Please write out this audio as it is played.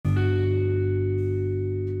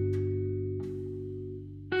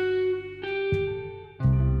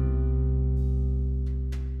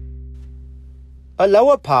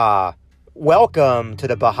Aloha! Welcome to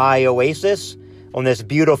the Baha'i Oasis on this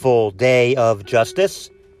beautiful day of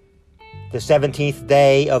justice, the 17th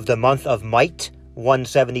day of the month of Mite,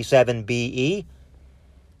 177 BE,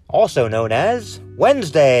 also known as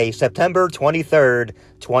Wednesday, September 23rd,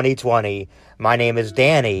 2020. My name is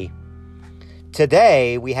Danny.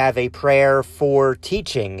 Today we have a prayer for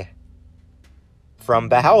teaching from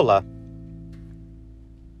Baha'u'llah.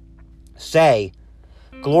 Say,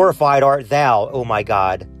 glorified art thou, O my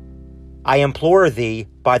God. I implore thee,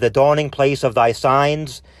 by the dawning place of thy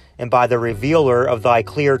signs, and by the revealer of thy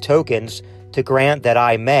clear tokens, to grant that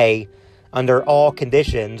I may, under all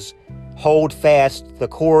conditions, hold fast the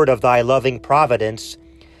cord of thy loving providence,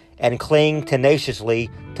 and cling tenaciously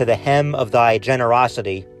to the hem of thy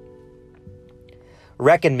generosity.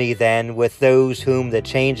 Reckon me then with those whom the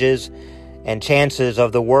changes and chances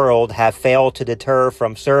of the world have failed to deter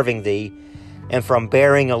from serving thee, and from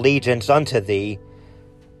bearing allegiance unto thee,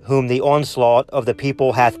 whom the onslaught of the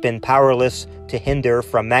people hath been powerless to hinder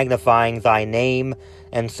from magnifying thy name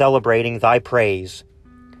and celebrating thy praise.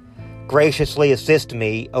 Graciously assist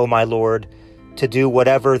me, O my Lord, to do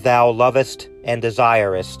whatever thou lovest and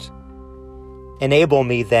desirest. Enable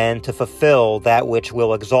me then to fulfill that which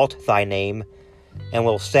will exalt thy name, and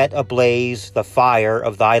will set ablaze the fire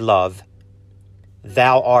of thy love.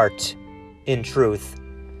 Thou art, in truth,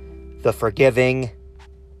 the forgiving,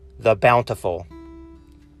 the bountiful.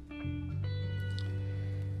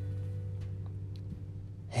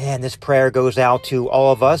 And this prayer goes out to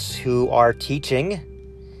all of us who are teaching,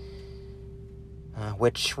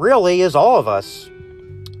 which really is all of us.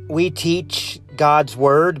 We teach God's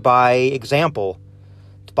word by example,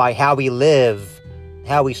 by how we live,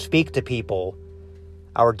 how we speak to people,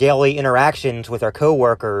 our daily interactions with our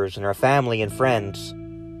coworkers and our family and friends.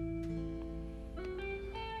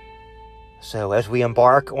 So as we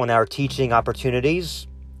embark on our teaching opportunities,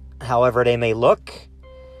 however they may look,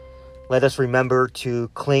 let us remember to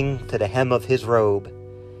cling to the hem of his robe.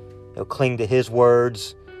 Cling to his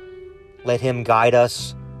words. Let him guide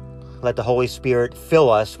us. Let the Holy Spirit fill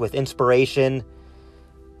us with inspiration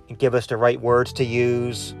and give us the right words to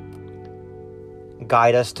use.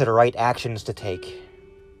 Guide us to the right actions to take.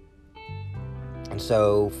 And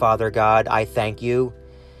so, Father God, I thank you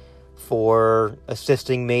for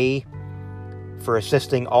assisting me, for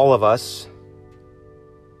assisting all of us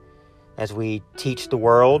as we teach the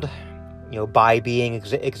world, by being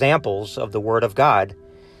examples of the Word of God,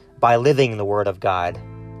 by living the Word of God.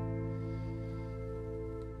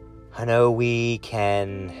 I know we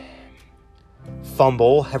can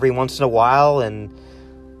fumble every once in a while and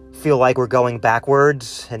feel like we're going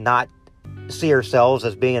backwards and not see ourselves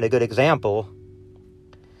as being a good example.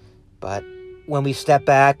 But when we step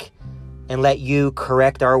back and let you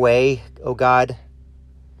correct our way, oh God,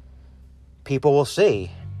 people will see.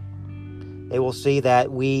 They will see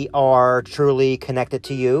that we are truly connected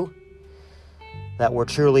to you, that we're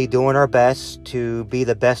truly doing our best to be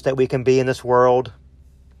the best that we can be in this world,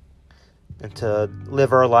 and to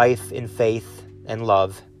live our life in faith and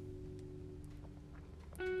love.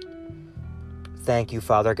 Thank you,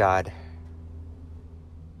 Father God.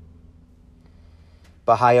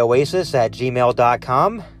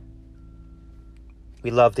 BahaiOasis@gmail.com.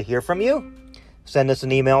 We'd love to hear from you. Send us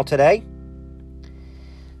an email today.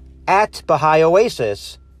 At Baha'i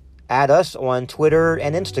Oasis. Add us on Twitter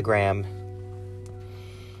and Instagram.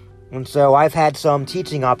 And so I've had some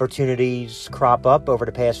teaching opportunities crop up over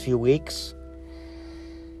the past few weeks.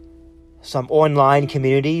 Some online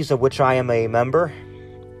communities of which I am a member.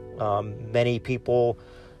 Many people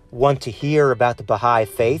want to hear about the Baha'i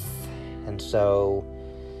faith. And so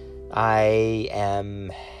I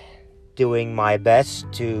am doing my best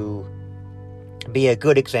to be a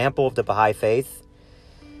good example of the Baha'i faith.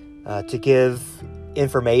 To give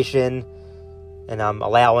information, and I'm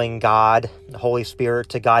allowing God, the Holy Spirit,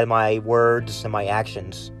 to guide my words and my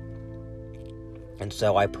actions. And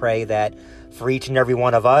so I pray that for each and every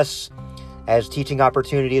one of us, as teaching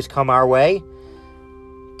opportunities come our way,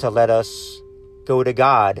 to let us go to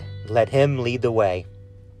God, let him lead the way.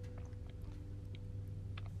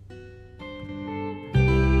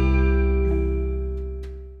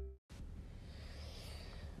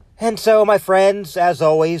 And so, my friends, as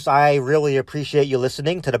always, I really appreciate you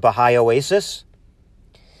listening to the Baha'i Oasis.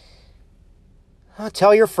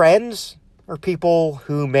 Tell your friends or people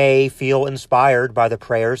who may feel inspired by the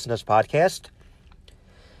prayers in this podcast.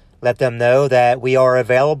 Let them know that we are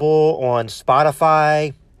available on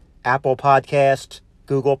Spotify, Apple Podcast,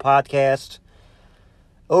 Google Podcast,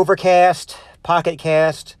 Overcast, Pocket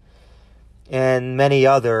Cast, and many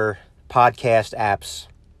other podcast apps.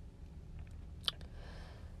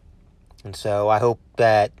 And so I hope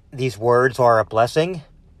that these words are a blessing.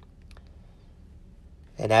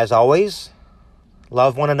 And as always,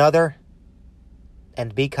 love one another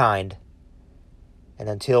and be kind. And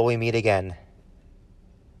until we meet again.